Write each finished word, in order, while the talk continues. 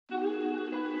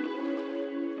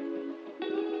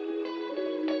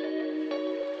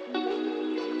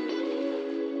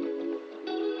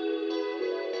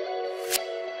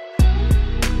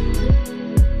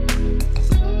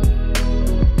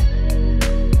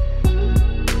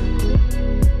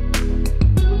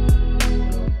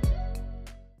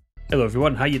Hello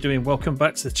everyone, how you doing? Welcome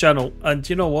back to the channel. And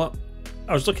you know what?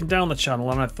 I was looking down the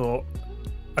channel and I thought,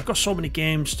 I've got so many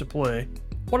games to play.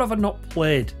 What have I not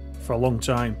played for a long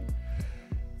time?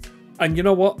 And you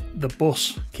know what? The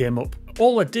bus came up.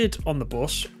 All I did on the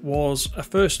bus was a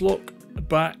first look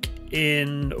back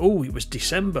in, it was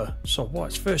December. So what?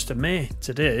 It's 1st of May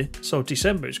today. So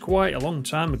December, it's quite a long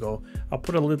time ago. I'll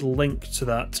put a little link to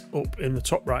that up in the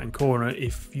top right hand corner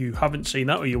if you haven't seen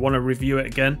that or you want to review it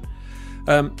again.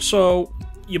 So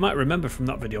you might remember from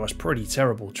that video I was pretty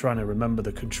terrible trying to remember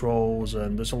the controls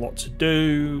and there's a lot to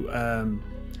do,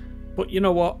 but you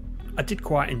know what, I did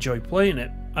quite enjoy playing it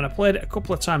and I played it a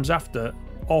couple of times after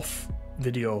off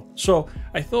video, so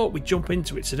I thought we'd jump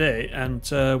into it today and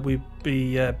we'd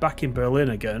be back in Berlin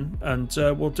again and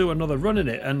we'll do another run in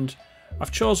it. And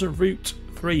I've chosen route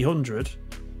 300.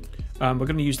 We're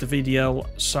going to use the VDL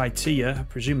Citea, I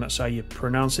presume that's how you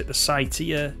pronounce it, the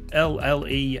Citea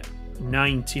LLE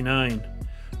 99.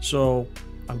 So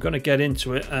I'm going to get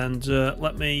into it and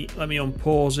let me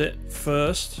unpause it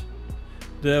first.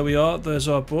 There we are, there's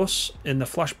our bus in the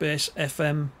Flashbase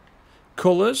FM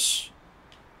colours.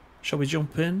 Shall we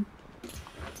jump in?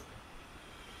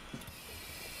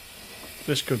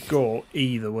 This could go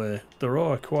either way. There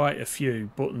are quite a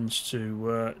few buttons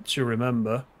to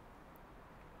remember,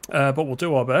 but we'll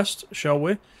do our best, shall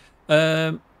we?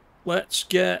 Let's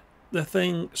get the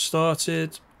thing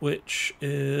started, which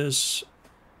is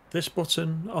this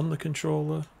button on the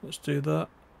controller. Let's do that.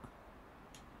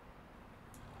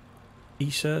 He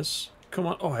says, come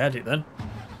on. Oh, I had it then.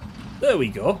 There we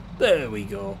go. There we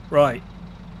go. Right.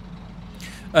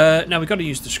 Now we've got to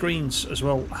use the screens as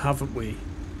well, haven't we,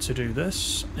 to do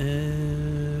this?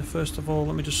 First of all,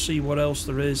 let me just see what else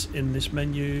there is in this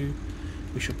menu.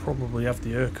 We should probably have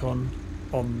the aircon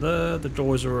on there. The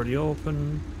doors are already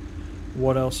open.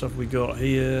 What else have we got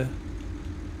here?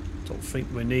 Don't think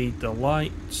we need the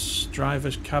lights.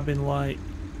 Driver's cabin light.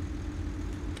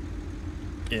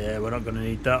 Yeah, we're not going to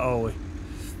need that, are we?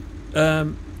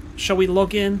 Shall we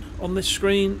log in on this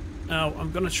screen? Now,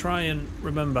 I'm going to try and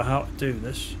remember how to do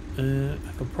this. I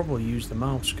can probably use the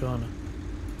mouse, can't I?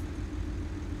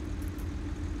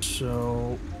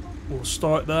 So, we'll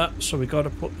start that. So, we've got to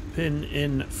put the pin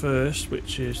in first,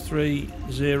 which is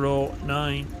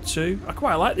 3092. I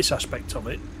quite like this aspect of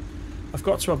it. I've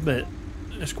got to admit,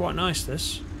 it's quite nice,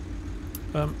 this.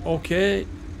 Okay,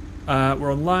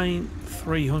 we're on line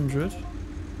 300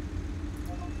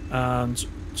 and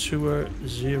tour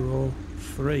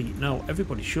 03. Now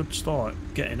everybody should start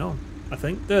getting on, I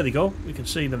think. There they go, we can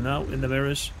see them now in the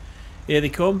mirrors. Here they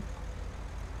come.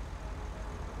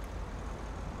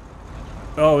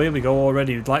 Oh, here we go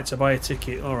already. We'd like to buy a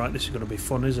ticket. Alright, this is going to be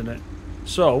fun, isn't it?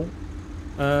 So,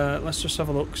 let's just have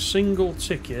a look. Single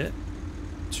ticket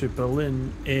to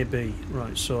Berlin AB.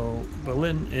 Right, so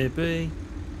Berlin AB,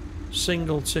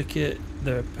 single ticket,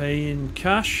 they're paying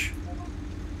cash.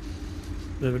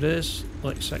 There it is.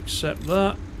 Let's accept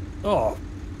that. Oh,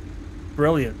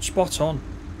 brilliant, spot on.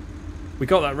 We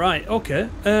got that right. Okay.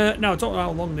 Now I don't know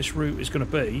how long this route is going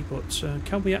to be, but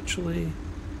can we actually?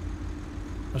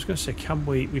 I was going to say, can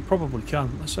we? We probably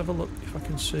can. Let's have a look if I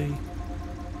can see.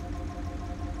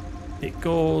 It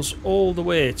goes all the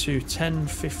way to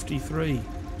 10:53.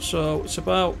 So it's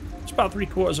about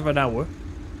 3/4 of an hour.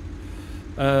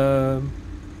 About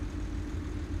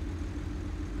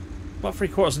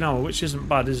 3/4 of an hour, which isn't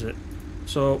bad, is it?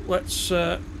 So let's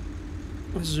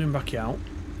zoom back out.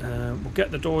 We'll get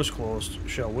the doors closed,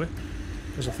 shall we?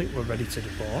 Because I think we're ready to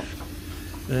depart.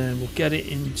 Then we'll get it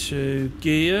into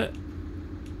gear.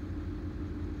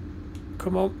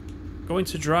 Come on, go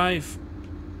into drive.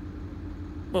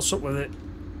 What's up with it?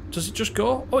 Does it just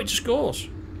go? Oh, it just goes.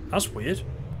 That's weird.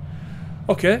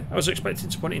 Okay, I was expecting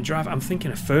to put it in drive. I'm thinking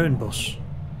a Fern bus.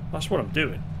 That's what I'm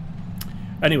doing.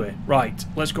 Anyway, right,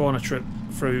 let's go on a trip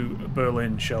through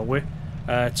Berlin, shall we?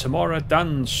 Tomorrow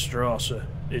Danstrasse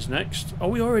is next. Are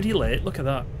we already late? Look at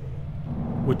that.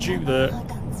 We're due there.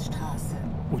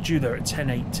 We're due there at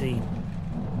 10:18.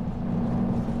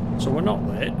 So we're not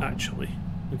late, actually.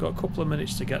 We've got a couple of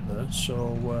minutes to get there.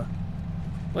 So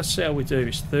let's see how we do.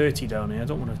 It's 30 down here. I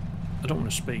don't want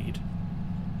to speed.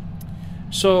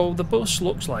 So the bus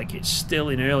looks like it's still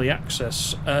in early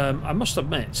access. I must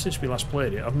admit, since we last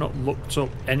played it, I've not looked up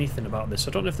anything about this.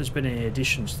 I don't know if there's been any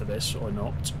additions to this or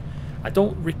not. I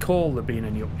don't recall there being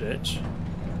any updates.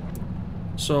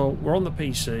 So we're on the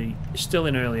PC, it's still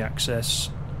in early access.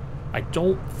 I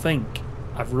don't think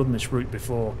I've run this route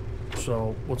before,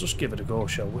 so we'll just give it a go,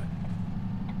 shall we?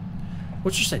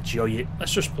 We'll just enjoy it.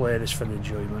 Let's just play this for the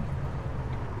enjoyment.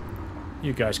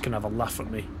 You guys can have a laugh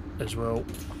at me as well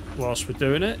whilst we're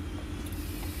doing it.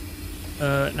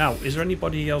 Now, is there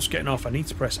anybody else getting off? I need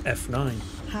to press F9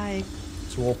 Hi.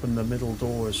 to open the middle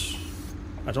doors.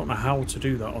 I don't know how to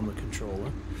do that on the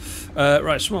controller.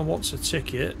 Right, someone wants a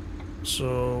ticket,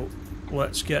 so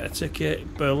let's get a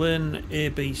ticket. Berlin,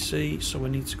 ABC, so we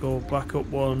need to go back up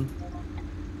one.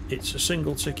 It's a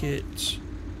single ticket,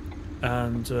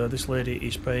 and this lady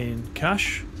is paying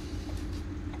cash,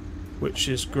 which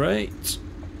is great,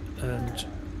 and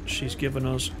she's given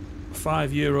us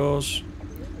 €5.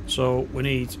 So we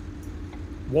need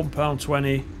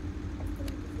 £1.20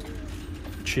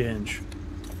 change.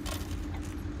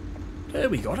 There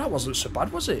we go, that wasn't so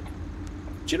bad, was it?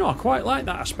 Do you know, I quite like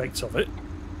that aspect of it.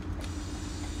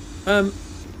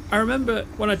 I remember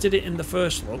when I did it in the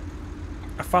first look,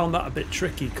 I found that a bit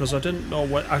tricky because I didn't know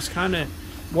what I was kind of.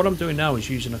 What I'm doing now is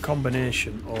using a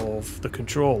combination of the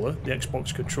controller, the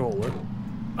Xbox controller,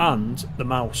 and the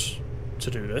mouse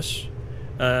to do this.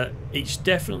 It's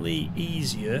definitely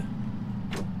easier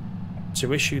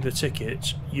to issue the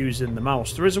tickets using the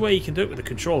mouse. There is a way you can do it with the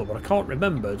controller, but I can't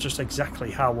remember just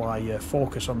exactly how I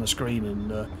focus on the screen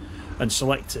and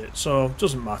select it. So it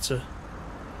doesn't matter.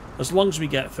 As long as we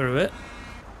get through it.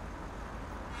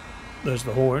 There's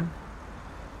the horn.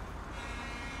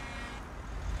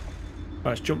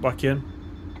 Right, let's jump back in.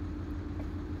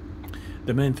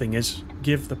 The main thing is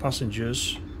give the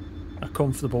passengers a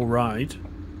comfortable ride.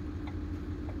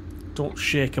 Don't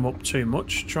shake them up too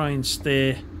much. Try and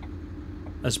stay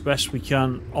as best we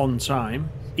can on time.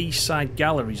 East Side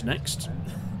Gallery's next.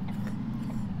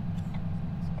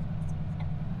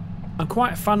 I'm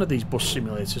quite a fan of these bus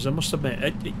simulators, I must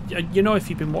admit. You know, if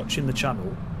you've been watching the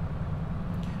channel,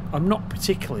 I'm not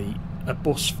particularly a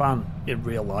bus fan in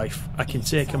real life. I can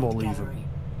take them or leave them.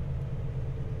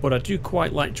 But I do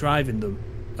quite like driving them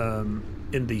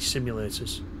in these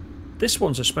simulators. This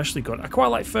one's especially good. I quite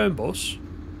like Fernbus,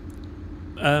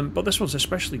 but this one's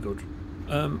especially good.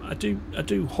 I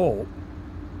do hope,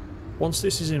 once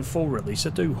this is in full release, I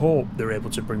do hope they're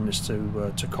able to bring this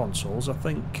to consoles. I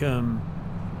think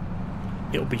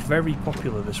it'll be very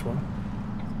popular, this one.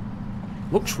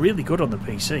 Looks really good on the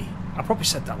PC. I probably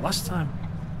said that last time.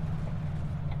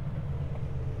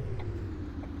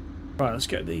 Right, let's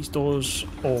get these doors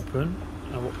open.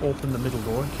 I will open the middle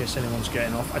door in case anyone's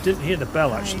getting off. I didn't hear the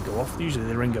bell actually go off. Usually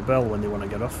they ring a bell when they want to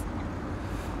get off.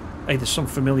 Hey, there's some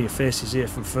familiar faces here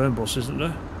from Fernbus, isn't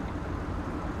there?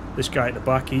 This guy at the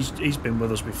back, he's been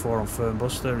with us before on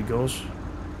Fernbus. There he goes.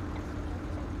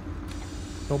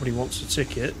 Nobody wants a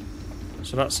ticket,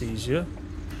 so that's easier.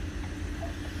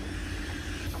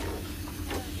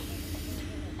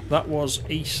 That was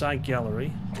East Side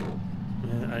Gallery.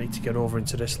 I need to get over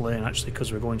into this lane actually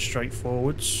because we're going straight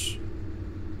forwards.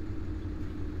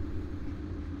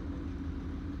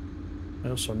 I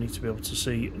also need to be able to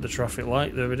see the traffic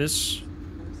light. There it is.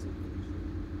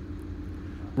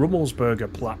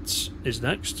 Rummelsbergerplatz is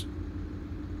next.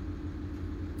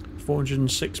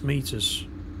 406 metres.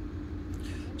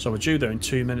 So we're due there in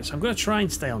 2 minutes. I'm going to try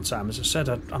and stay on time. As I said,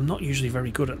 I'm not usually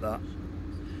very good at that.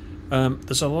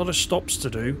 There's a lot of stops to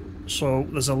do, so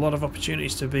there's a lot of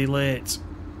opportunities to be late.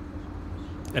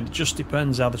 And it just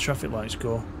depends how the traffic lights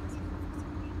go.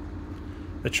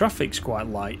 The traffic's quite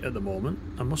light at the moment,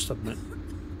 I must admit.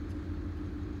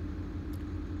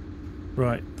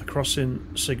 Right, the crossing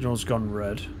signal's gone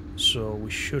red, so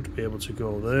we should be able to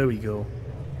go. There we go.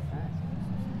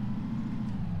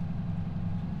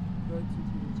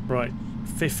 Right,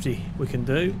 50 we can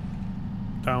do.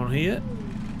 Down here.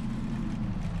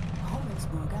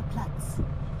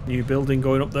 New building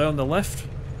going up there on the left.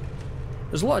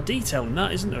 There's a lot of detail in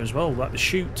that, isn't there, as well? Like the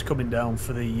chute coming down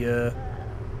for the,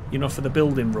 you know, for the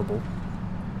building rubble.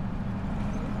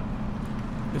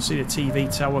 You can see the TV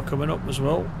tower coming up as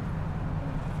well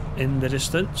in the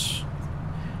distance.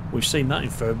 We've seen that in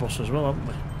Fernbus as well, haven't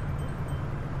we?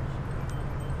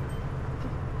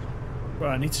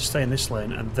 Right, I need to stay in this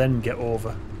lane and then get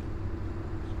over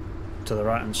to the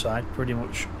right hand side pretty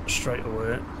much straight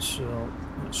away. So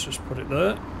let's just put it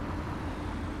there.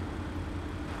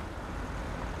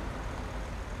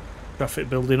 Traffic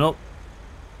building up.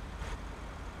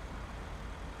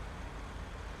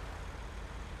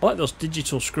 I like those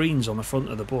digital screens on the front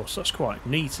of the bus. That's quite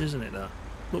neat, isn't it, that?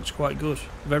 Looks quite good.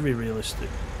 Very realistic.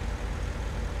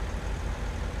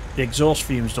 The exhaust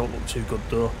fumes don't look too good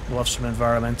though. We'll have some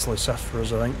environmentalists after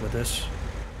us, I think, with this.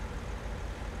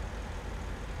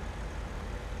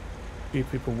 A few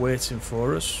people waiting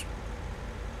for us.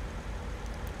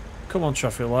 Come on,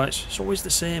 traffic lights. It's always the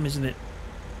same, isn't it?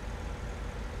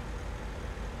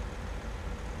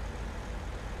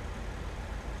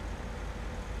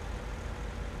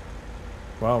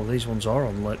 Wow, these ones are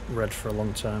on red for a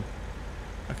long time.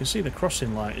 I can see the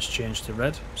crossing light has changed to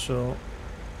red, so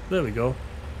there we go.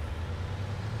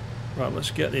 Right, let's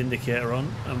get the indicator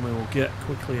on and we will get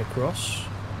quickly across.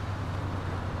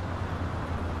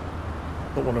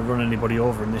 Don't want to run anybody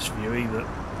over in this view either.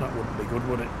 That wouldn't be good,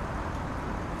 would it?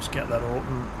 Let's get that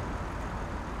open.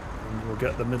 And we'll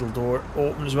get the middle door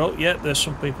open as well. Yeah, there's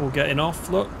some people getting off.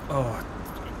 Look. Oh,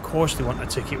 of course they want a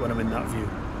ticket when I'm in that view.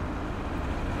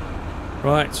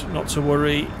 Right, not to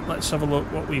worry. Let's have a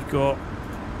look what we've got.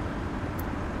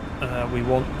 We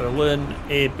want Berlin,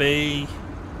 AB.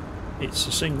 It's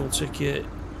a single ticket.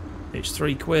 It's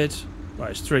 £3.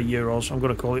 Right, it's €3. I'm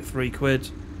going to call it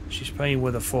 £3. She's paying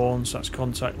with her phone, so that's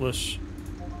contactless.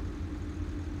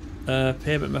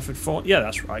 Payment method phone. Yeah,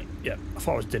 that's right. Yeah, I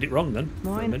thought I did it wrong then.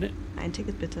 For a minute. Ein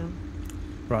Ticket bitte.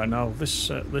 Right, now this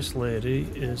lady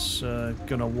is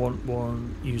gonna want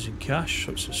one using cash,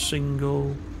 so it's a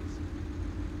single.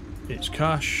 It's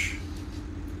cash.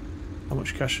 How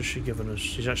much cash has she given us?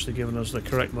 She's actually given us the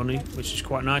correct money, which is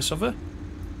quite nice of her.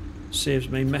 Saves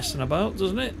me messing about,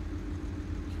 doesn't it?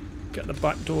 Get the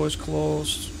back doors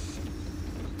closed.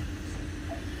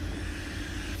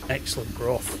 Excellent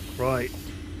growth. Right.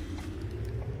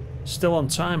 Still on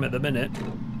time at the minute.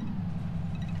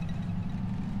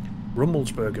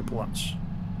 Rummelsbergerplatz.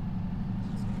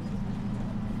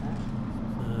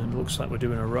 And looks like we're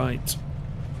doing a right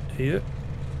here.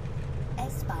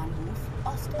 S-Bahnhof,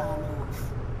 Ostbahnhof.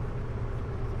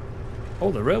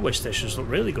 Oh, the railway stations look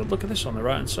really good. Look at this on the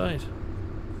right hand side.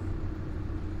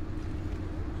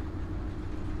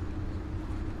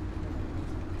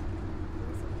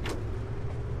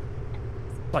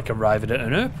 Like arriving at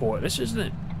an airport, this, isn't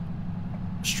it?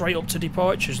 Straight up to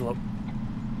departures, look.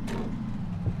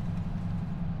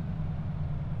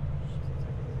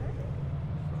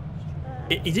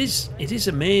 It is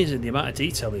amazing the amount of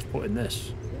detail they've put in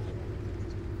this.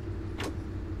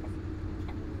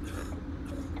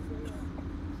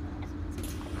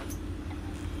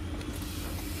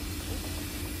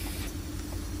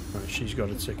 Right, she's got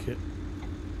a ticket.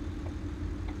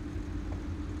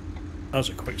 That was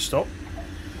a quick stop.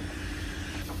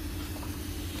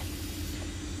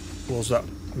 Close that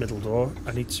middle door.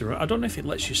 I don't know if it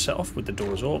lets you set off with the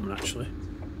doors open, actually.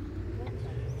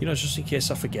 You know, just in case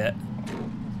I forget.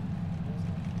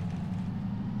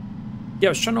 Yeah,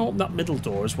 I was trying to open that middle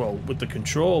door as well with the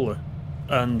controller,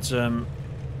 and I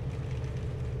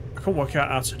couldn't work out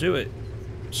how to do it.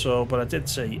 So, but I did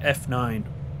say F9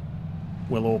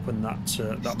 will open that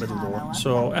that middle door.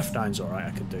 So F9's all right.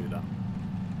 I can do that.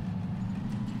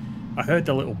 I heard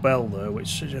the little bell there, which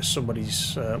suggests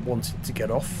somebody's wanting to get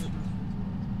off.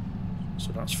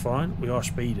 So that's fine. We are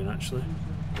speeding, actually.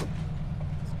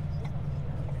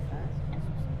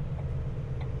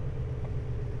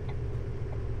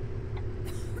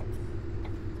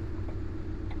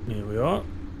 Here we are.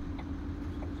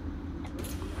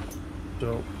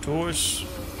 So, doors.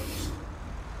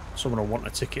 Someone will want a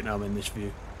ticket now in this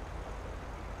view.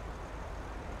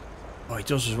 Oh, he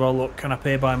does as well. Look, can I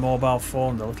pay by mobile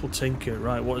phone? The little tinker.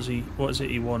 Right, what is it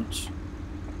he wants?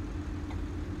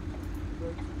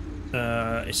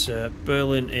 It's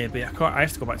Berlin AB. I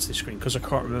have to go back to the screen because I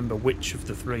can't remember which of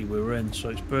the three we were in. So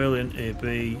it's Berlin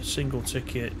AB, single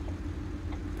ticket,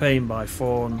 paying by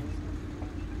phone.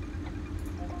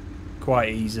 Quite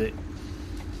easy.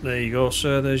 There you go,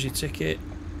 sir. There's your ticket.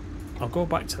 I'll go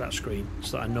back to that screen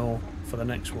so that I know for the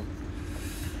next one.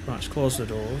 Right, let's close the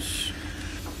doors.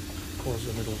 Close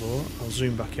the middle door. I'll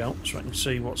zoom back out so I can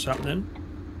see what's happening.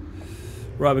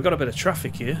 Right, we've got a bit of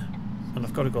traffic here, and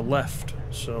I've got to go left,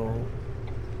 so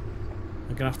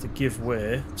I'm gonna have to give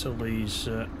way till these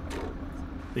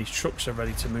trucks are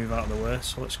ready to move out of the way.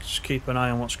 So let's just keep an eye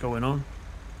on what's going on.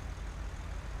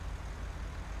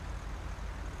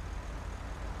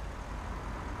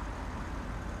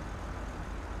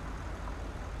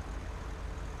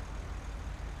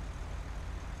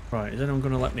 Right, is anyone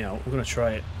going to let me out? I'm going to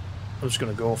try it. I'm just going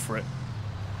to go for it.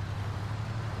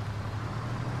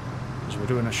 So we're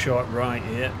doing a short right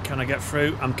here. Can I get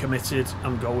through? I'm committed.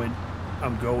 I'm going.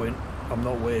 I'm going. I'm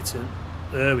not waiting.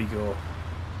 There we go.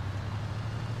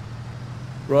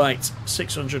 Right,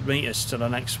 600 metres to the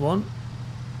next one.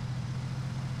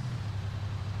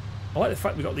 I like the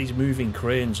fact we've got these moving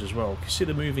cranes as well. Can you see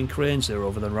the moving cranes there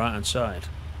over the right hand side?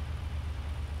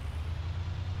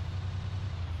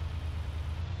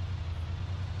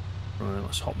 Right,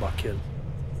 let's hop back in.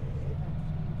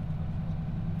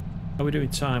 How are we doing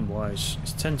time wise?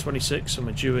 It's 10:26 and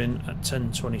we're due in at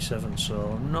 10:27,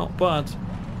 so not bad.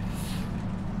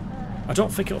 I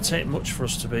don't think it'll take much for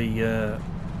us to be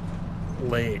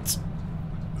late.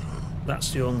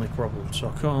 That's the only problem, so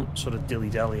I can't sort of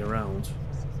dilly-dally around.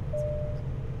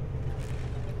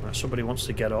 Right, somebody wants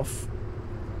to get off.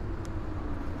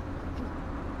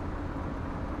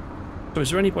 So is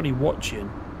there anybody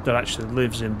watching that actually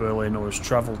lives in Berlin or has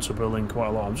travelled to Berlin quite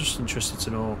a lot? I'm just interested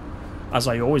to know, as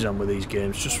I always am with these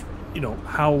games, just, you know,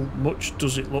 how much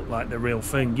does it look like the real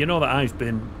thing? You know that I've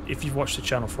been, if you've watched the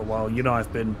channel for a while, you know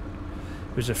I've been,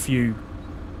 there's a few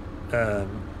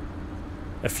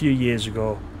years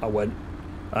ago I went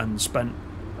and spent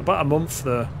about a month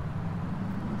there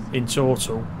in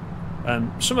total.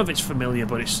 Some of it's familiar,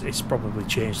 but it's probably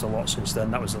changed a lot since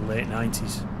then. That was the late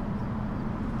 90s.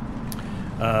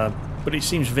 But it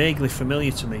seems vaguely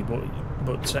familiar to me.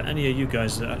 But any of you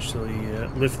guys that actually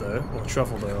live there or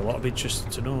travel there a lot, I'd be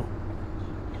interested to know.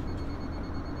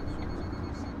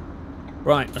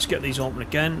 Right, let's get these open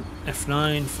again.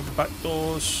 F9 for the back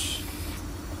doors.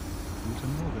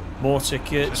 More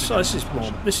tickets. Oh, this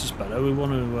is better. We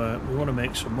want to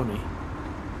make some money.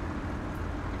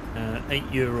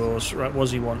 €8. Right, what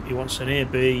does he want? He wants an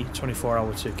AB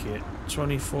 24-hour ticket.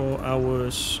 24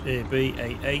 hours AB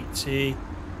 880.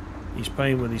 He's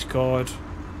paying with his card.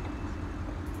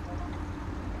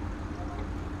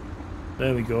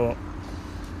 There we go.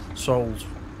 Sold.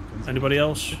 Anybody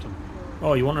else?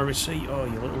 Oh, you want a receipt? Oh,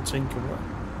 you little tinker.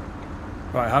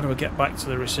 Right, how do I get back to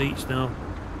the receipts now?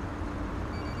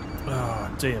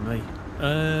 Oh, dear me.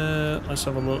 Let's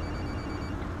have a look.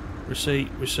 Receipt,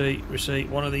 receipt, receipt.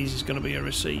 One of these is going to be a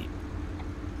receipt.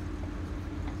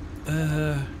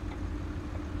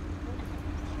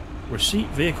 Receipt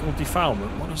vehicle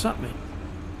defilement. What does that mean?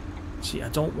 See, I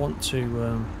don't want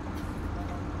to...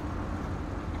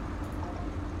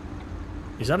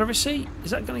 Is that a receipt?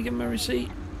 Is that going to give him a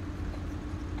receipt?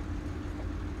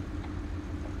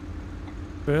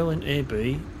 Berlin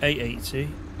AB 880.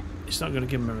 It's not going to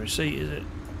give him a receipt, is it?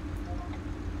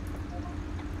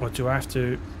 Or do I have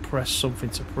to press something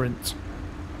to print?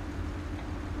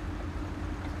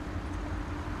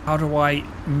 How do I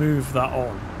move that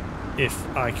on if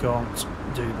I can't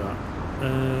do that?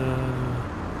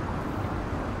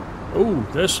 Oh,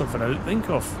 there's something I didn't think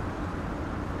of.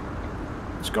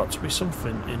 There's got to be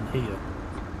something in here.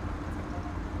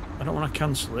 I don't want to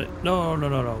cancel it. No, no,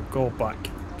 no, no. Go back.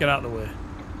 Get out of the way.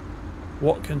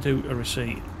 What can do a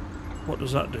receipt? What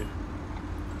does that do?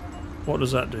 What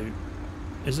does that do?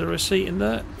 Is there a receipt in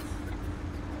there?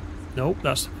 Nope,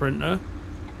 that's the printer.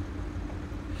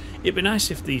 It'd be nice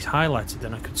if these highlighted,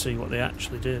 then I could see what they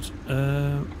actually did.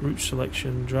 Route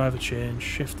selection, driver change,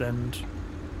 shift end.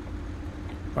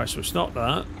 Right, so it's not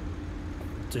that.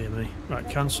 Dear me. Right,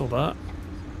 cancel that.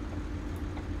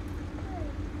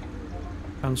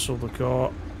 Cancel the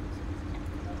car.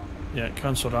 Yeah,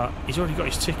 cancel that. He's already got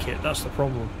his ticket, that's the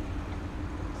problem.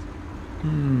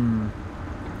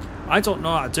 I don't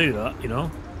know how to do that, you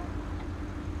know.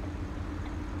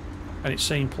 And it's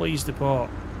saying please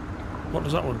depart. What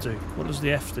does that one do? What does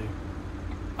the F do?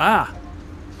 Ah!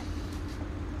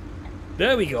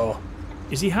 There we go.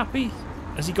 Is he happy?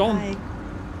 Has he gone? Hi.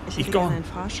 He's gone. Einen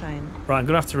Fahrschein. Right, I'm going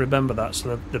to have to remember that.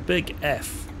 So the big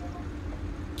F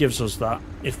gives us that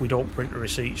if we don't print a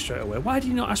receipt straight away. Why did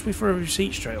you not ask me for a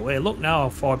receipt straight away? Look now how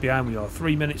far behind we are.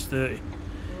 3 minutes 30.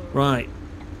 Right.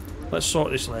 Let's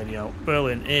sort this lady out.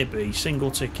 Berlin AB,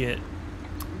 single ticket.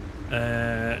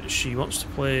 She wants to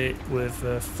play with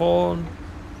phone.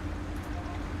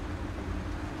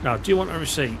 Now, do you want a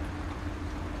receipt?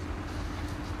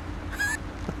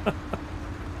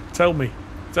 Tell me.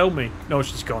 Tell me. No,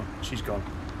 she's gone. She's gone.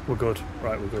 We're good.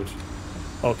 Right, we're good.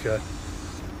 Okay.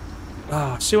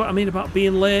 Ah, see what I mean about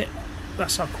being late?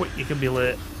 That's how quick you can be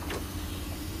late.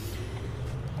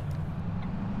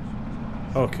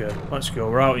 Okay, let's go.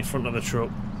 We're out in front of the truck.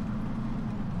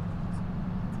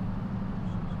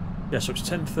 Yeah, so it's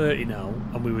 10:30 now,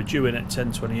 and we were due in at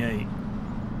 10:28.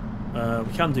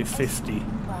 We can do 50.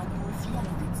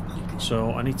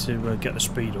 So I need to get the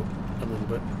speed up a little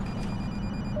bit.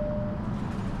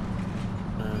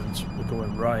 And we're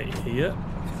going right here.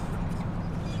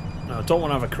 Now, I don't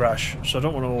want to have a crash, so I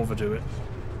don't want to overdo it.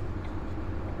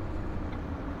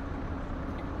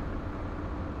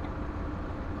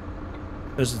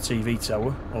 There's the TV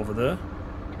tower over there.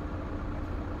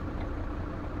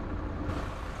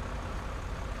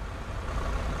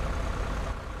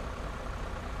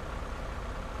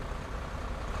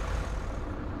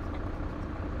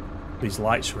 These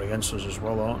lights are against us as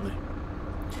well, aren't they?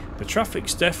 The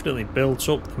traffic's definitely built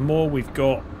up the more we've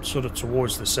got sort of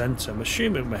towards the centre. I'm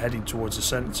assuming we're heading towards the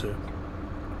centre.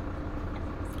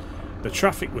 The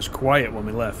traffic was quiet when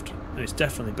we left, and it's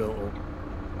definitely built up.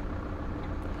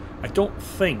 I don't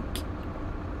think,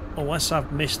 unless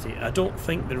I've missed it, I don't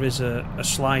think there is a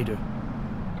slider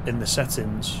in the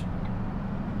settings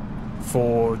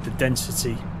for the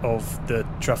density of the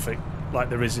traffic like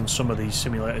there is in some of these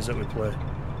simulators that we play.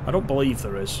 I don't believe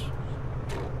there is.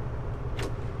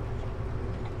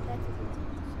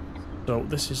 So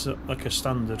this is like a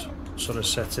standard sort of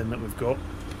setting that we've got.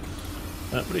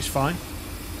 But it's fine.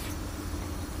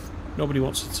 Nobody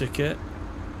wants a ticket.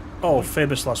 Oh,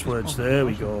 famous last words. There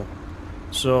we go.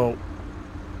 So,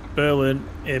 Berlin,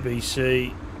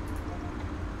 ABC,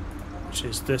 which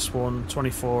is this one,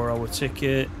 24-hour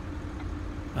ticket.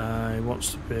 He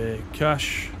wants to pay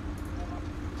cash.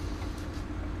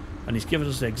 And he's given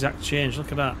us the exact change.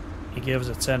 Look at that. He gave us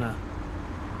a tenner.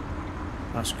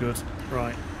 That's good.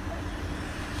 Right.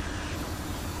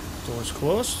 Doors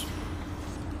closed.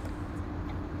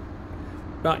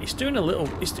 Right, it's doing a little.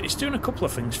 It's doing a couple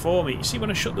of things for me. You see, when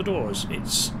I shut the doors,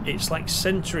 it's like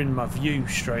centering my view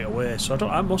straight away. So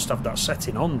I must have that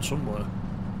setting on somewhere.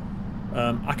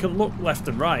 I can look left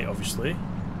and right, obviously,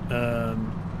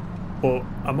 but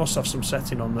I must have some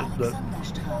setting on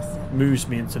that moves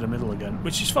me into the middle again,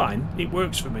 which is fine. It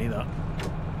works for me. That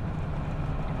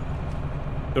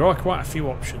there are quite a few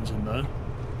options in there.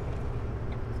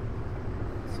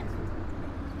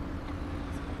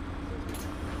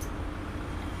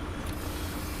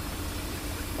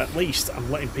 At least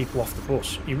I'm letting people off the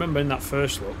bus. You remember in that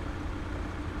first look,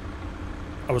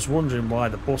 I was wondering why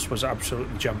the bus was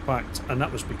absolutely jam-packed, and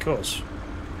that was because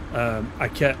I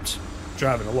kept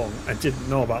driving along and didn't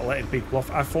know about letting people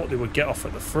off. I thought they would get off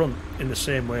at the front in the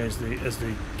same way as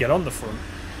they get on the front.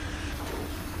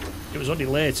 It was only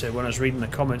later when I was reading the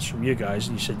comments from you guys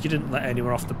and you said you didn't let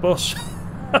anyone off the bus.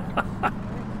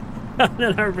 And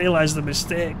then I realised the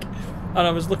mistake. And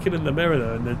I was looking in the mirror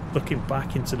there and then looking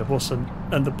back into the bus, and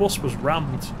the bus was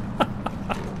rammed.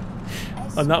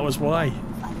 And that was why.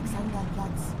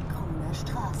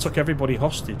 Took everybody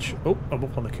hostage. Oh, I'm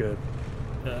up on the curb.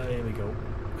 Here we go.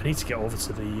 I need to get over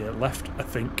to the left, I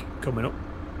think, coming up.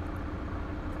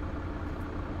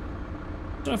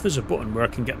 I don't know if there's a button where I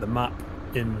can get the map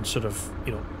in sort of,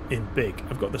 you know, in big.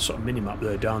 I've got the sort of mini map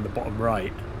there down the bottom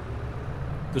right.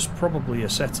 There's probably a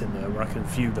setting there where I can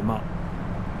view the map.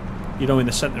 You know, in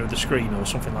the centre of the screen or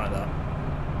something like that.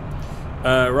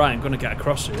 Right, I'm going to get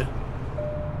across here.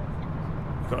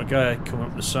 We've got a guy coming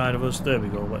up the side of us. There we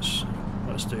go. Let's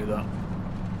do that.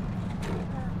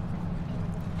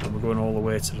 And we're going all the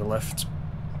way to the left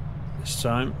this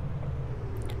time.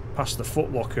 Past the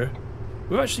Foot Locker.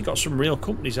 We've actually got some real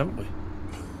companies, haven't we?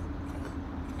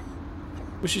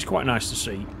 Which is quite nice to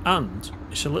see. And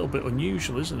it's a little bit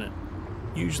unusual, isn't it?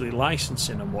 Usually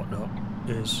licensing and whatnot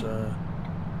is a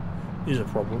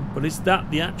problem. But is that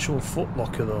the actual Foot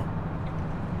Locker though?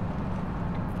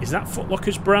 Is that Foot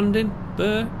Locker's branding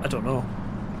there? I don't know.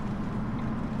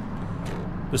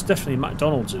 There's definitely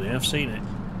McDonald's in here, I've seen it.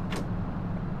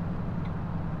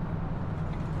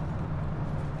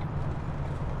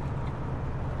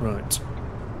 Right.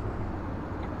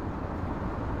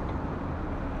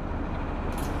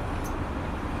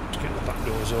 Let's get the back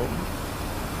doors open.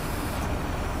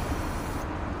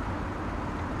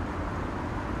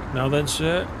 Now then,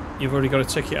 sir, you've already got a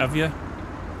ticket, have you?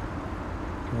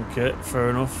 Okay, fair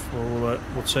enough.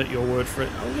 We'll take your word for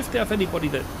it. I wonder if they have anybody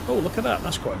that... Oh, look at that.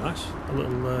 That's quite nice. A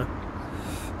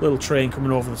little train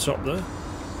coming over the top there.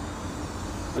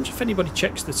 I wonder if anybody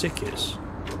checks the tickets.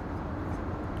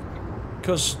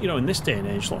 Because, you know, in this day and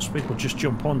age, lots of people just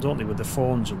jump on, don't they, with their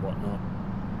phones and whatnot.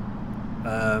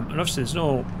 And obviously there's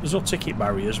no ticket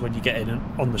barriers when you get in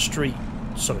on the street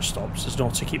sort of stops. There's no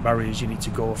ticket barriers you need to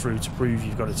go through to prove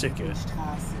you've got a ticket.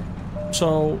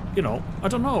 So, you know, I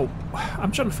don't know.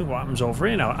 I'm trying to think what happens over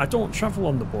here now. I don't travel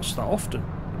on the bus that often.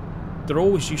 There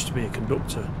always used to be a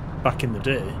conductor back in the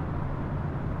day.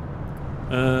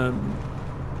 I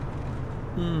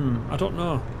don't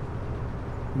know.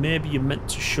 Maybe you're meant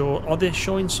to show... Are they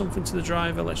showing something to the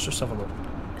driver? Let's just have a look.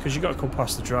 Because you've got to come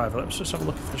past the driver. Let's just have a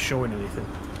look if they're showing anything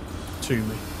to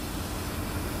me.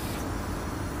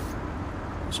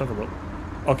 Let's have a look.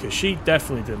 Okay, she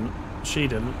definitely didn't. She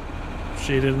didn't.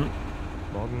 She didn't.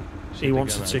 He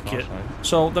wants a ticket.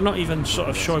 So they're not even sort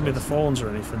of showing me the phones or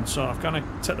anything. So I've kind of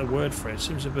take the word for it.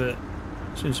 Seems a bit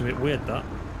weird, that.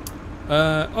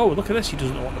 Oh, look at this. He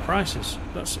doesn't know what the price is.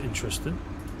 That's interesting.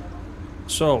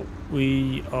 So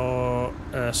we are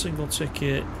a single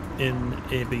ticket in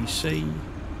ABC.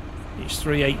 It's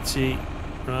 $3.80.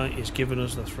 Right, he's given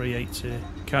us the $3.80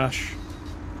 cash.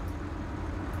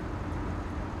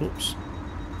 Oops.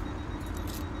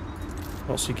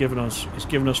 What's he given us? He's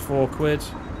given us £4.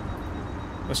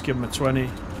 Let's give him a 20.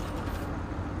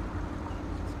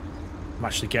 I'm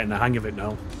actually getting the hang of it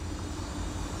now.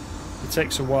 It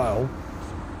takes a while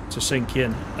to sink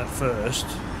in at first,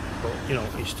 but you know,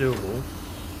 it's doable.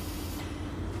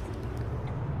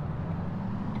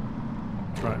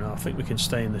 Right, now I think we can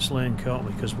stay in this lane, can't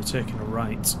we? Because we're taking a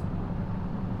right.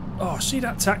 Oh, see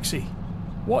that taxi?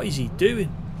 What is he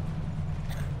doing?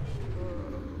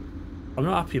 I'm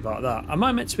not happy about that. Am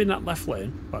I meant to be in that left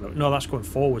lane? No, that's going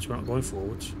forwards. We're not going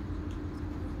forwards.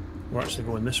 We're actually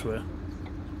going this way.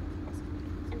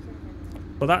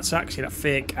 Well, that taxi, that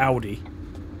fake Audi,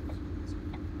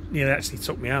 nearly actually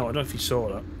took me out. I don't know if you saw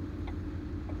that.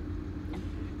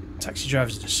 Taxi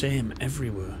drivers are the same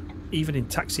everywhere, even in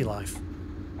taxi life.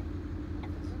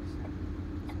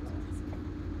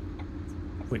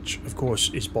 Which, of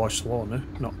course, is Barcelona,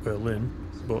 not Berlin,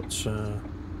 but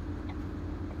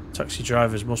taxi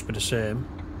drivers must be the same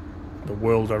the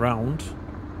world around.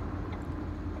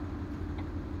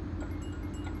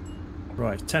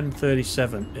 Right,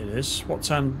 10:37 it is. What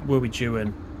time were we due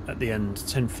in at the end?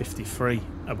 10:53,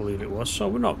 I believe it was. So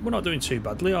we're not doing too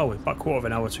badly, are we? About a quarter of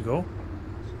an hour to go.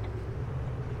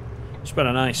 It's been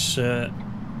a nice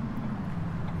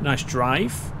nice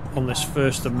drive on this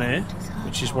 1st of May,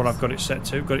 which is what I've got it set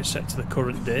to. Got it set to the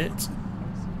current date.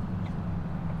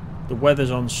 The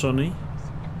weather's on sunny.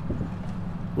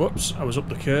 Whoops, I was up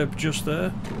the curb just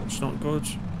there. It's not good.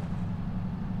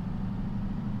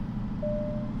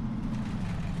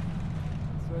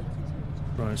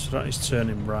 Right, so that is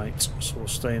turning right. So we'll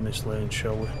stay in this lane,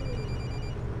 shall we?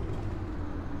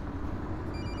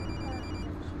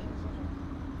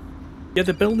 Yeah,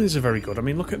 the buildings are very good. I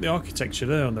mean, look at the architecture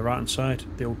there on the right hand side.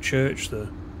 The old church there.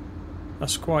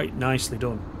 That's quite nicely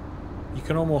done. You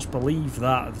can almost believe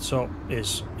that at the top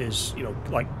is you know,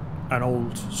 like an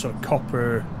old sort of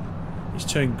copper. It's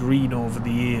turned green over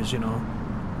the years, you know.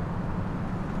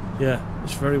 Yeah,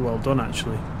 it's very well done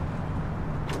actually.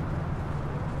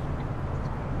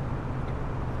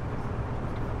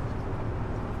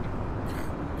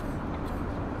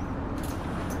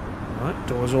 Right,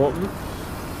 doors open.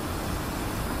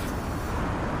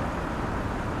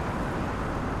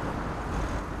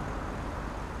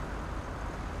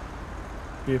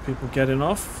 Few people getting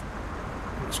off.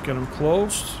 Let's get them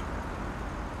closed.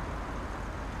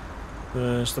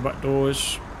 There's the back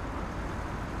doors.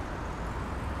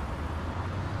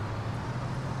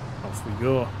 Off we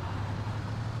go.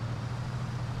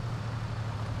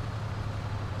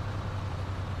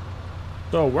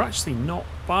 So we're actually not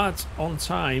bad on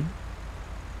time.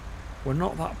 We're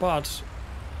not that bad.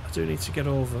 I do need to get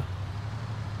over.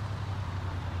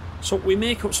 So we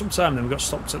make up some time, then we got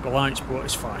stopped at the lights, but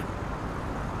it's fine.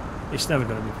 It's never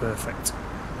going to be perfect.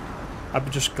 I'd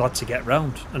be just glad to get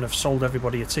round and have sold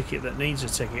everybody a ticket that needs a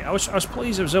ticket. I was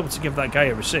pleased I was able to give that guy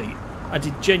a receipt. I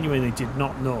genuinely did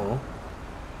not know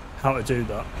how to do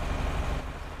that.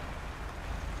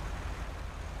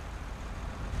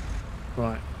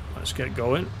 Right, let's get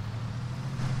going.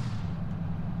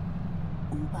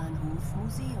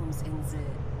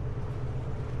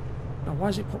 Now why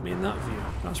does it put me in that view?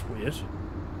 That's weird.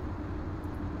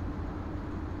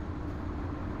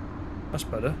 That's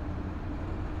better.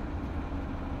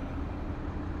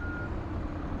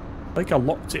 I think I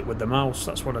locked it with the mouse,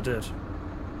 that's what I did.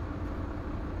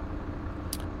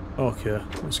 Okay,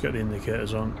 let's get the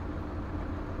indicators on.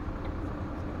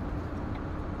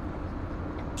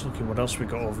 Just looking what else we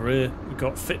got over here. We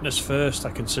got fitness first,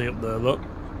 I can see up there, look.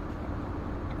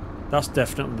 That's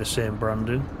definitely the same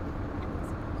branding.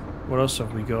 What else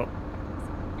have we got?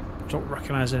 I don't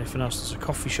recognise anything else. There's a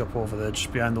coffee shop over there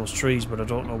just behind those trees, but I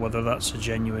don't know whether that's a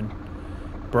genuine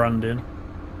branding.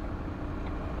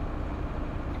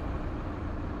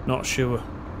 Not sure.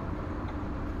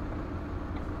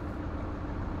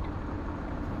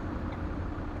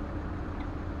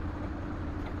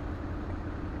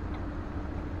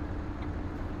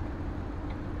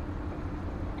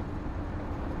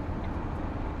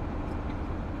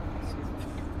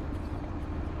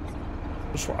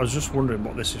 I was just wondering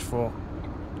what this is for.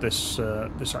 This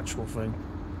actual thing.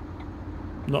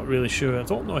 Not really sure. I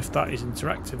don't know if that is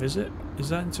interactive, is it? Is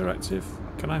that interactive?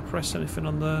 Can I press anything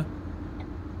on there?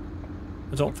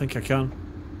 I don't think I can.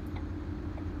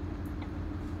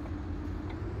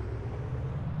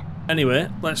 Anyway,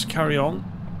 let's carry on.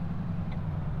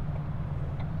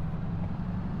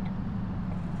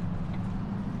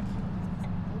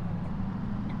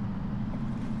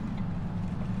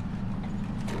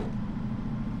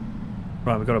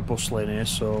 Right, we've got a bus lane here,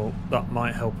 so that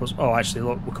might help us. Oh, actually,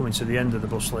 look, we're coming to the end of the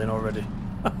bus lane already.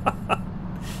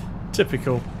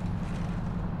 Typical.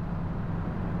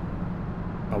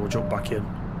 Oh, we'll jump back in.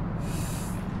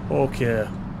 Okay.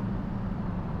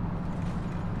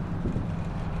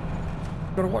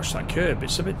 Gotta watch that curb,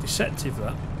 it's a bit deceptive,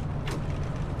 that.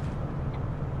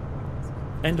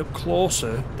 End up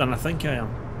closer than I think I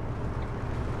am.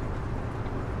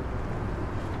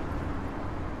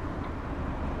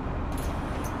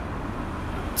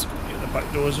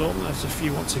 Back doors open. There's a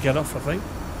few want to get off, I think.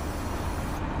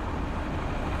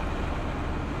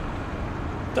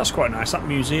 That's quite nice, that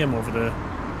museum over there.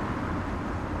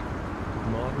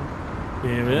 Guten Morgen.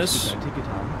 Here it is. Ein Ticket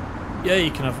haben? Yeah,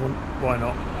 you can have one. Why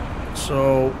not?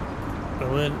 So,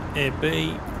 Berlin,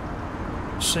 AB,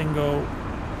 single,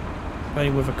 pay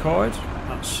with a card.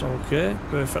 That's okay,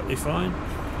 perfectly fine.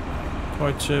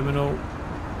 Card terminal.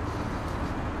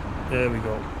 There we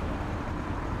go.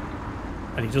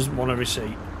 And he doesn't want a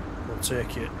receipt. We'll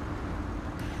take it.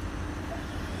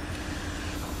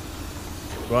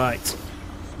 Right.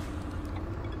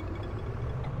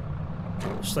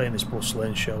 We'll stay in this bus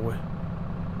lane, shall we?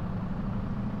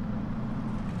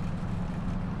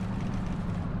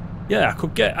 Yeah, I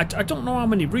could get... I don't know how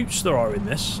many routes there are in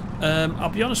this. I'll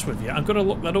be honest with you. I'm going to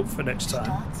look that up for next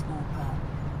time.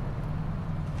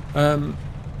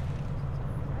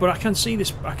 But I can see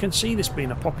this. I can see this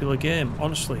being a popular game,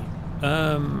 honestly.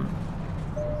 I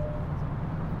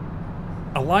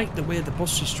like the way the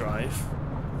buses drive.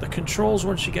 The controls,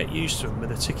 once you get used to them with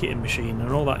the ticketing machine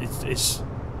and all that, is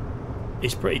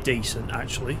pretty decent,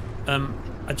 actually.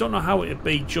 I don't know how it'd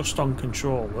be just on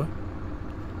controller,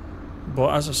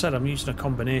 but as I said, I'm using a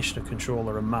combination of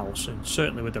controller and mouse, and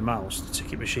certainly with the mouse, the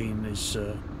ticket machine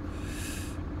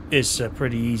is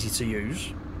pretty easy to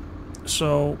use.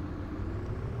 So,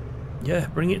 yeah,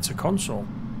 bring it to console.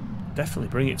 Definitely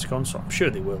bring it to console. I'm sure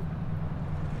they will.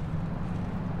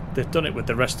 They've done it with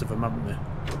the rest of them, haven't they?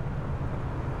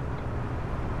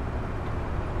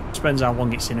 Depends how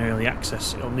long it's in early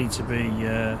access. It'll need to be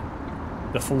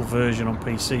the full version on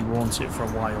PC, won't it, for a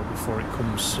while before it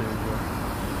comes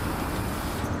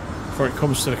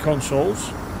to the consoles.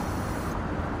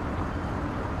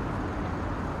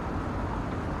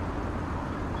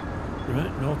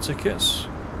 Right, no tickets.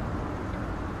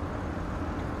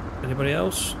 Anybody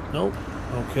else? Nope.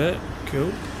 Okay,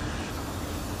 cool.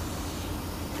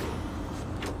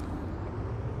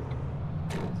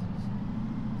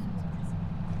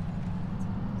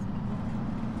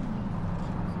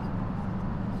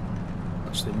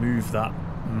 Actually move that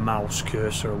mouse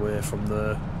cursor away from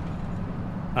the...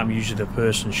 I'm usually the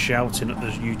person shouting at the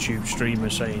YouTube streamer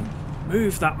saying,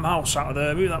 move that mouse out of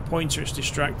there, move that pointer, it's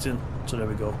distracting. So there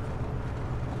we go.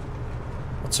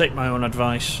 I'll take my own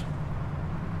advice.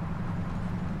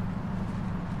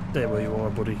 There where you are,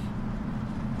 buddy.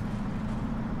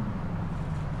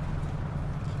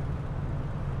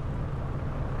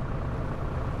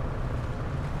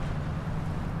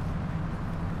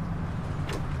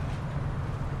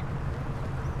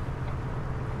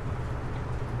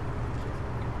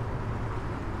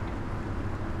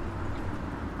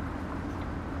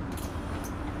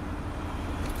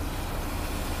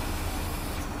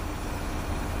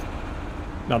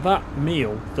 Now that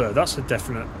meal there, that's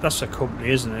a company,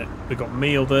 isn't it? We've got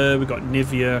meal there, we've got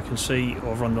Nivea, I can see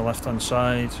over on the left hand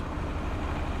side.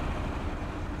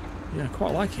 Yeah, I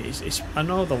quite like it. I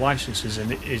know the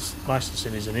licensing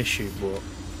is an issue, but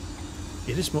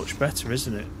it is much better,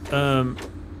 isn't it?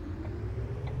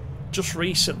 Just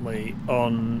recently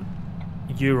on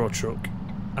Euro Truck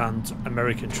and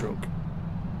American Truck,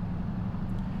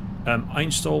 I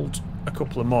installed a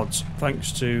couple of mods,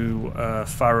 thanks to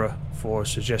Farah for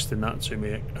suggesting that to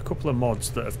me. A couple of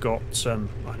mods that have got, I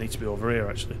need to be over here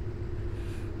actually,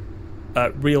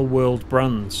 real world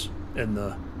brands in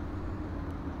there.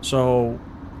 So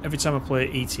every time I play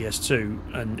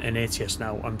ETS2 and ATS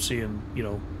now, I'm seeing, you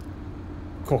know,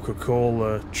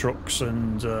 Coca-Cola trucks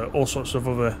and all sorts of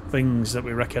other things that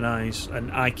we recognise.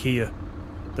 And IKEA,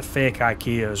 the fake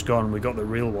IKEA has gone, we got the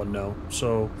real one now.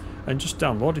 So, and just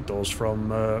downloaded those from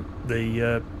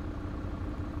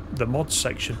the mods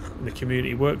section in the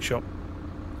community workshop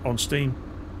on Steam.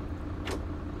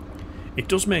 It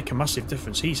does make a massive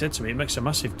difference. He said to me it makes a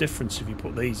massive difference if you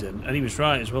put these in, and he was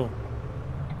right as well.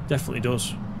 Definitely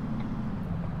does.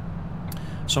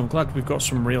 So I'm glad we've got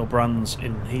some real brands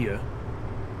in here,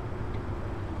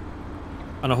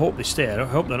 and I hope they stay. I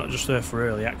hope they're not just there for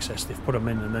early access. They've put them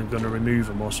in and then going to remove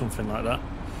them or something like that.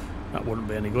 That wouldn't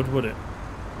be any good, would it?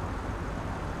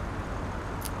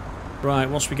 Right,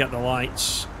 once we get the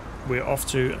lights, we're off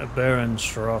to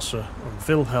Berenstrasse, or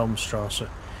Wilhelmstrasse.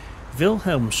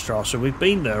 Wilhelmstrasse, we've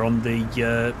been there on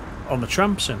the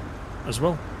tram sim as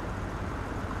well.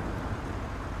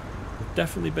 We've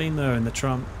definitely been there in the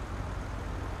tram.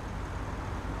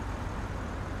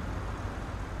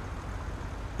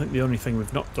 I think the only thing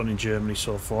we've not done in Germany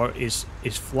so far is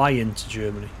fly into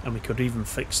Germany, and we could even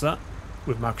fix that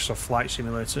with Microsoft Flight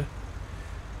Simulator.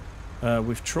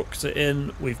 We've trucked it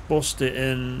in, we've bussed it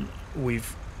in,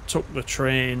 we've took the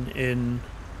train in.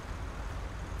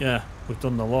 Yeah, we've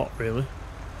done a lot really.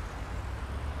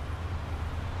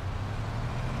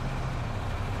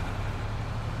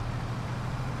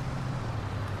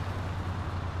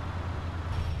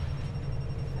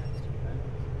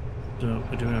 So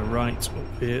we're doing a right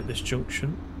up here at this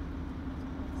junction.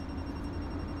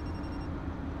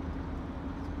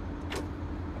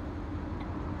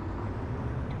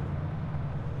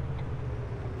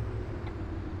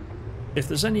 If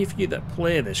there's any of you that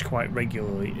play this quite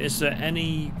regularly, is there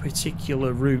any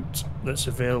particular route that's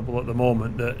available at the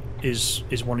moment that is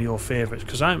one of your favourites?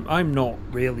 Because I'm not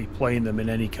really playing them in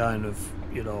any kind of,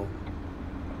 you know,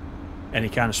 any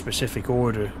kind of specific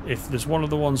order. If there's one of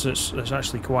the ones that's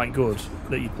actually quite good,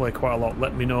 that you play quite a lot,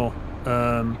 let me know.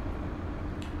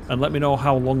 And let me know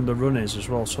how long the run is as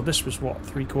well. So this was, what,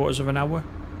 3/4 of an hour?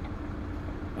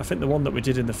 I think the one that we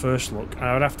did in the first look,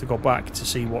 I would have to go back to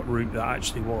see what route that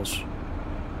actually was.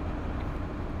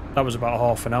 That was about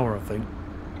half an hour, I think.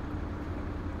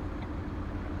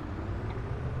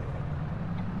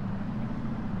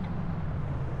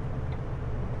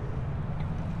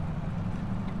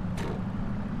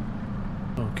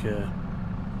 Okay.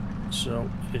 So,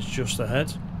 it's just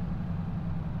ahead.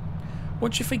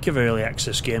 What do you think of early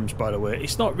access games, by the way?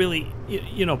 It's not really,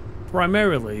 you know,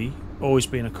 primarily always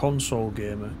being a console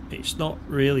gamer. It's not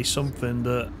really something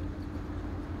that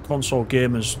console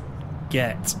gamers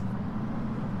get.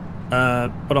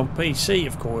 But on PC,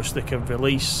 of course, they can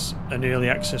release an early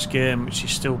access game which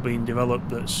is still being developed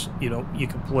that's, you know, you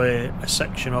can play a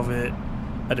section of it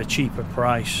at a cheaper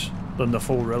price than the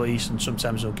full release, and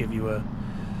sometimes they'll give you a,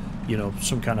 you know,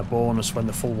 some kind of bonus when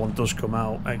the full one does come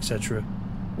out, etc.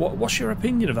 What's your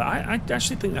opinion of that? I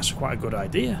actually think that's quite a good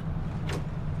idea.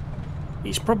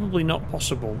 It's probably not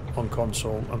possible on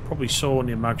console, and probably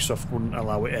Sony and Microsoft wouldn't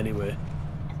allow it anyway.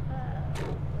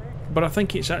 But I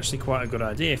think it's actually quite a good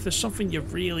idea. If there's something you're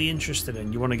really interested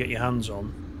in, you want to get your hands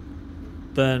on,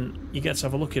 then you get to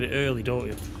have a look at it early, don't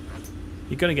you?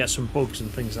 You're going to get some bugs and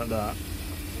things like that.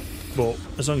 But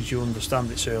as long as you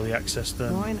understand it's early access,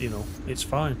 then, Moin. You know, it's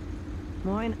fine.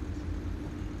 Moin.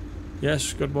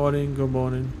 Yes, good morning, good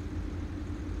morning.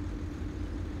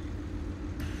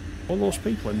 All those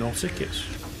people and no tickets.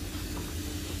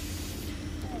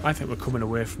 I think we're coming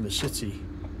away from the city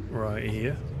right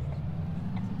here.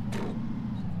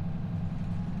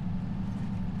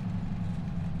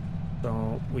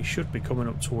 So we should be coming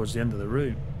up towards the end of the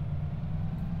route.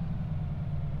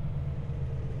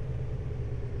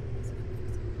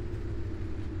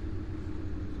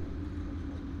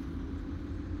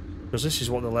 Because this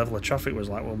is what the level of traffic was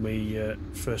like when we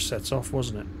first set off,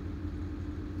 wasn't it?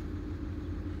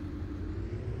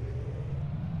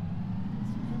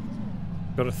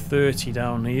 Got a 30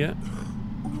 down here.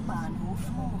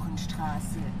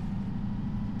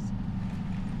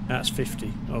 That's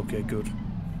 50. Okay, good.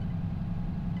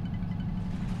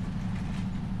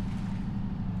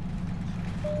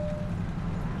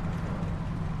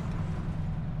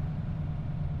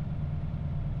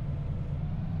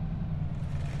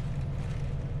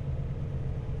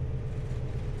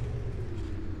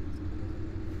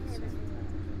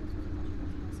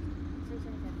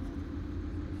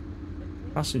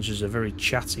 Passengers are very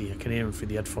chatty. I can hear them through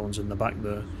the headphones in the back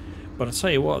there. But I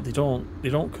tell you what, they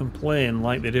don't complain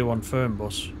like they do on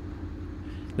Fernbus.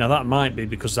 Now that might be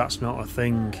because that's not a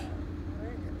thing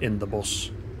in the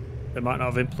bus. They might not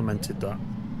have implemented that.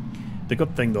 The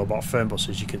good thing though about Fernbus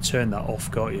is you can turn that off,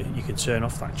 can't you? You can turn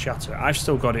off that chatter. I've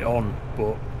still got it on,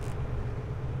 but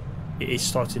it is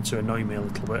starting to annoy me a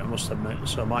little bit, I must admit.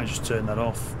 So I might just turn that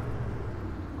off.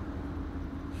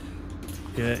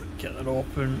 Okay, get that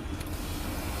open.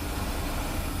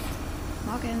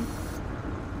 Morgen.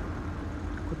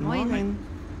 Good morning.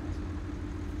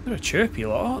 They're a chirpy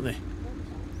lot, aren't they?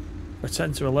 For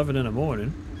 10 to 11 in the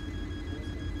morning.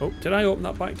 Oh, did I open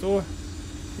that back door?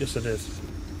 Yes, I did.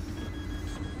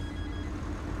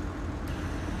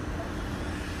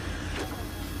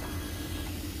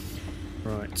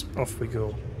 Right, off we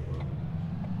go.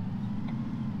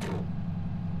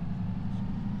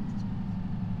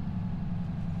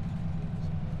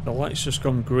 The light's just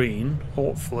gone green.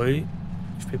 Hopefully,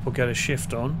 if people get a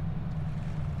shift on,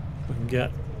 we can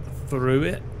get through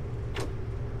it.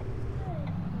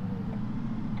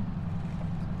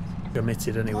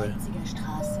 Committed anyway.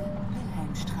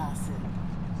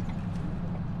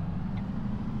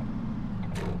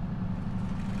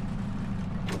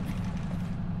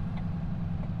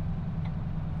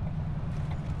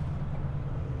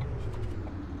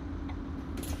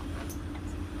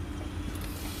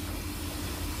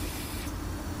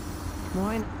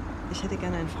 Moin, ich hätte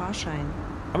gerne einen Fahrschein.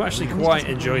 I'm actually quite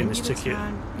enjoying this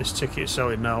ticket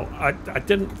selling now. I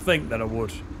didn't think that I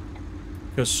would,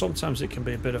 because sometimes it can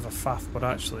be a bit of a faff, but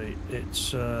actually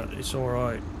it's all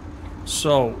right.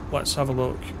 So let's have a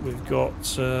look. We've got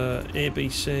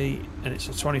ABC, and it's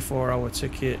a 24-hour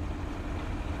ticket,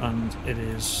 and it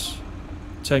is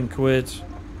 10 quid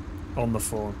on the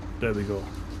phone. There we go.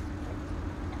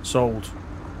 Sold.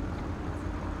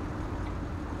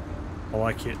 I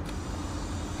like it.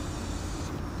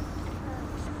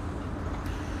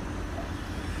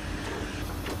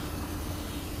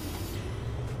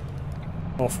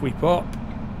 Off we pop.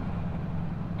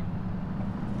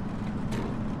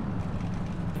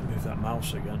 Move that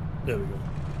mouse again. There we go.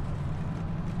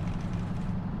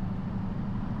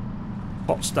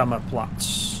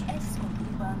 Potsdamerplatz.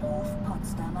 S&U-Bahnhof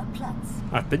Potsdamer Platz.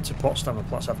 I've been to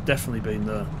Potsdamerplatz. I've definitely been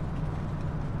there.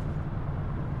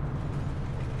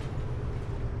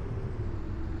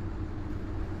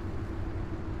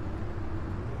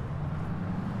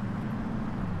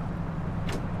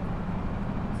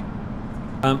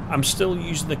 I'm still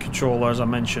using the controller, as I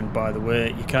mentioned, by the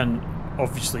way. You can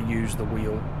obviously use the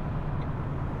wheel,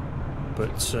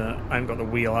 but I haven't got the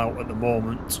wheel out at the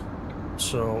moment,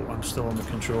 so I'm still on the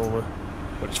controller.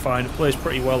 But it's fine, it plays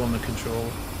pretty well on the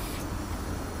controller.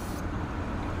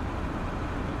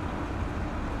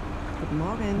 Guten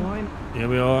Morgen. Moin. Here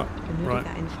we are. Benötige Right.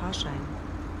 einen Fahrschein.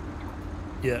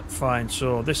 Yeah, fine.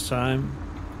 So this time,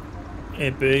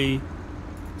 AB,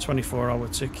 24-hour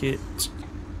ticket.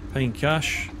 Paying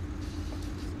cash,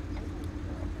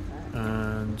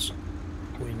 and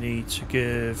we need to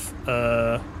give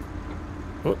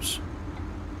whoops,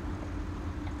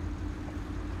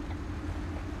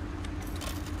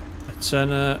 a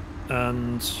tenner.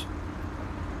 And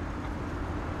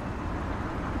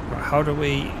right, how do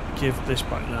we give this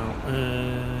back now?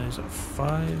 Is that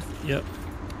 5? Yep.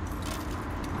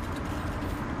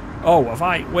 Oh, have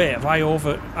I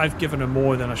I've given her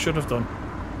more than I should have done.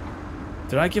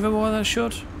 Did I give him more than I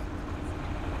should?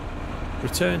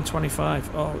 Return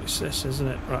 25. Oh, it's this, isn't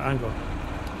it? Right, hang on.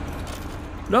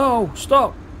 No,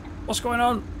 stop! What's going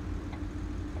on?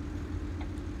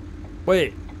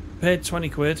 Wait, paid 20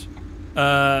 quid.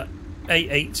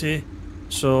 880.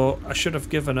 So I should have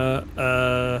given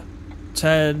her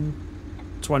 10,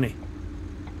 20.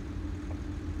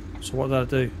 So what did I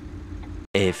do?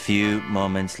 A few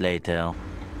moments later.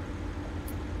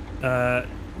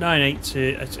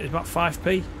 980, it's about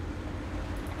 5p.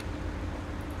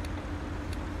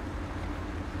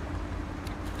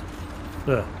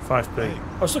 There, 5p.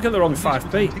 I was looking at the wrong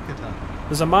 5p.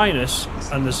 There's a minus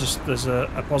and there's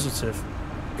a positive.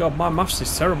 God, my maths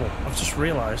is terrible. I've just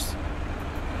realised.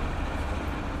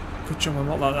 Good job I'm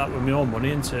not like that with my own money,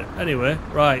 isn't it? Anyway,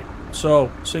 right. So,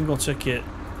 single ticket.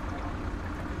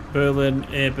 Berlin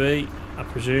AB, I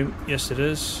presume. Yes, it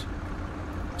is.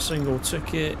 Single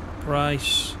ticket.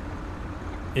 Price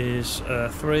is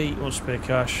 3. Wants to pay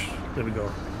cash. There we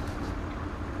go.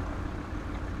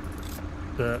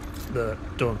 There,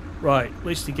 done. Right, at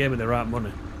least he gave me the right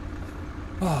money.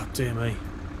 Oh dear me.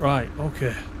 Right,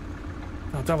 okay.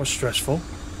 Oh, that was stressful.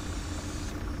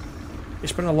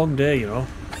 It's been a long day, you know.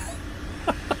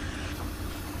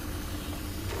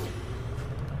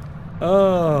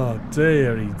 Oh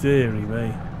dearie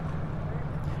me.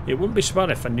 It wouldn't be so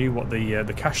bad if I knew what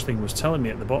the cash thing was telling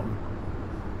me at the bottom.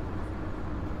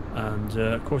 And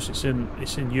of course it's in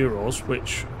euros,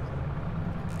 which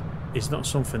is not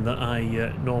something that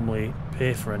I normally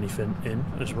pay for anything in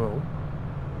as well,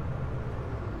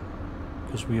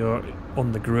 because we are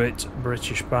on the Great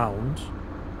British Pound.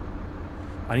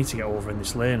 I need to get over in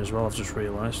this lane as well, I've just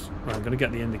realised. Right, I'm going to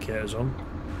get the indicators on.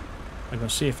 I'm going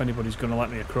to see if anybody's going to let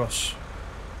me across,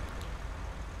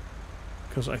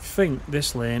 because I think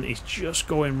this lane is just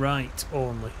going right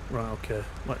only. Right, okay.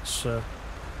 Let's just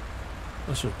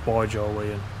barge our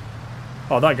way in.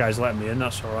 Oh, that guy's letting me in,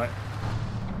 that's alright.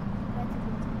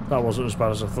 That wasn't as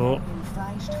bad as I thought.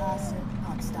 Freistraße,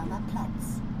 Potsdamer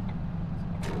Platz.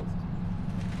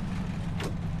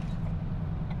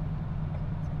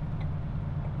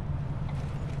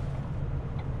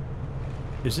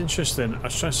 It's interesting. I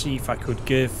was trying to see if I could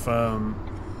give. I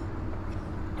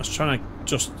was trying to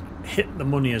just hit the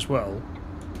money as well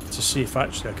to see if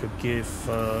actually I could give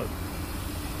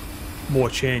more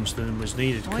change than was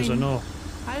needed, because I know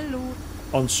Hallo.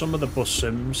 on some of the bus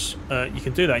sims you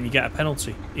can do that and you get a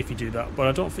penalty if you do that, but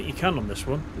I don't think you can on this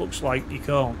one. Looks like you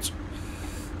can't.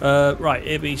 Right,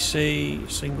 ABC,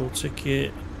 single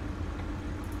ticket,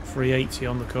 380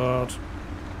 on the card.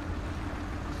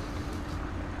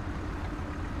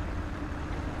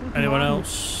 Anyone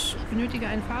else? Benötige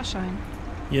einen Fahrschein.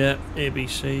 Yeah,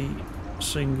 ABC,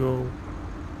 single,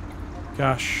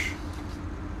 cash.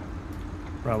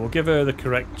 Right, we'll give her the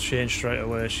correct change straight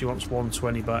away. She wants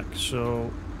 120 back, so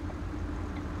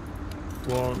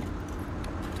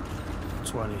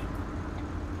 120.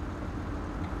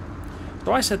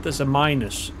 So I said there's a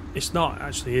minus. It's not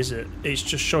actually, is it? It's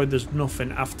just showing there's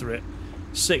nothing after it.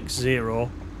 6-0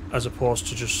 as opposed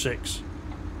to just 6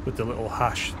 with the little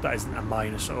hash. That isn't a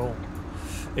minus at all.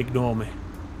 Ignore me.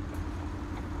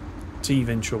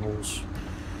 Teething troubles.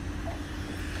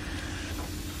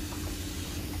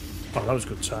 Oh, that was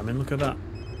good timing. Look at that.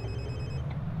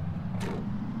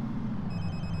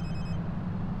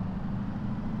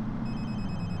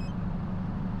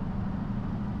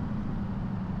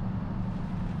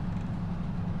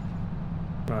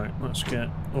 Right, let's get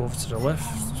over to the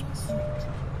left.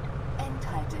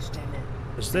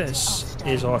 As this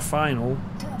is our final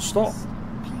stop.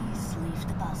 Please leave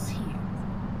the bus here.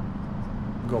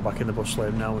 Go back in the bus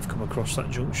lane now. We've come across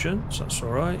that junction, so that's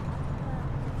alright.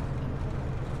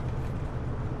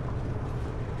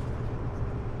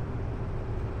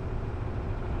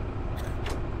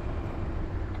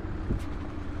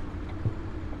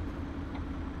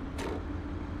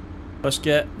 Let's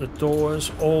get the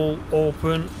doors all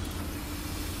open.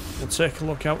 We'll take a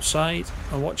look outside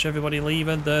and watch everybody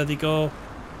leaving. There they go.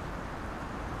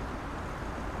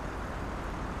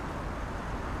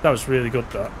 That was really good,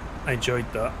 that. I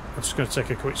enjoyed that. I'm just going to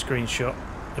take a quick screenshot.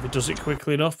 If it does it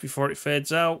quickly enough before it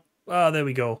fades out. Ah, there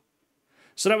we go.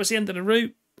 So that was the end of the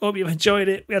route. Hope you enjoyed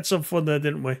it. We had some fun there,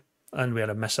 didn't we? And we had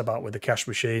a mess about with the cash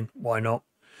machine. Why not?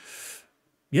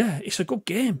 Yeah, it's a good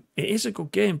game. It is a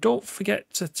good game. Don't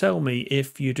forget to tell me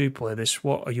if you do play this,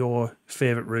 what are your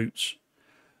favourite routes?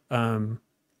 I'm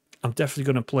definitely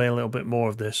going to play a little bit more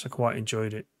of this. I quite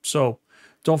enjoyed it. So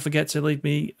don't forget to leave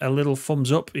me a little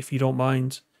thumbs up if you don't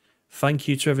mind. Thank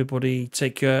you to everybody.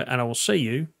 Take care, and I will see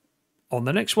you on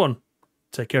the next one.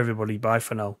 Take care, everybody. Bye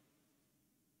for now.